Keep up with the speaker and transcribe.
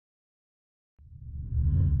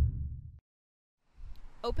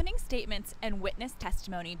Opening statements and witness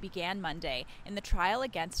testimony began Monday in the trial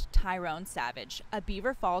against Tyrone Savage, a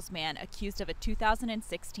Beaver Falls man accused of a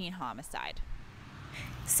 2016 homicide.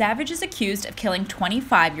 Savage is accused of killing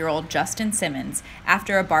 25-year-old Justin Simmons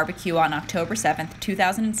after a barbecue on October 7,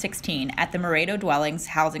 2016 at the Moreto Dwellings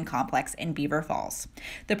housing complex in Beaver Falls.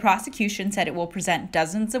 The prosecution said it will present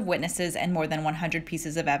dozens of witnesses and more than 100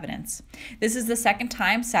 pieces of evidence. This is the second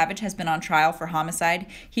time Savage has been on trial for homicide.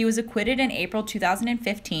 He was acquitted in April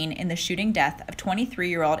 2015 in the shooting death of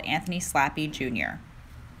 23-year-old Anthony Slappy Jr.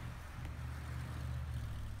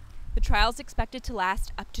 The trial is expected to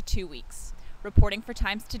last up to 2 weeks. Reporting for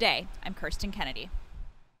Times Today, I'm Kirsten Kennedy.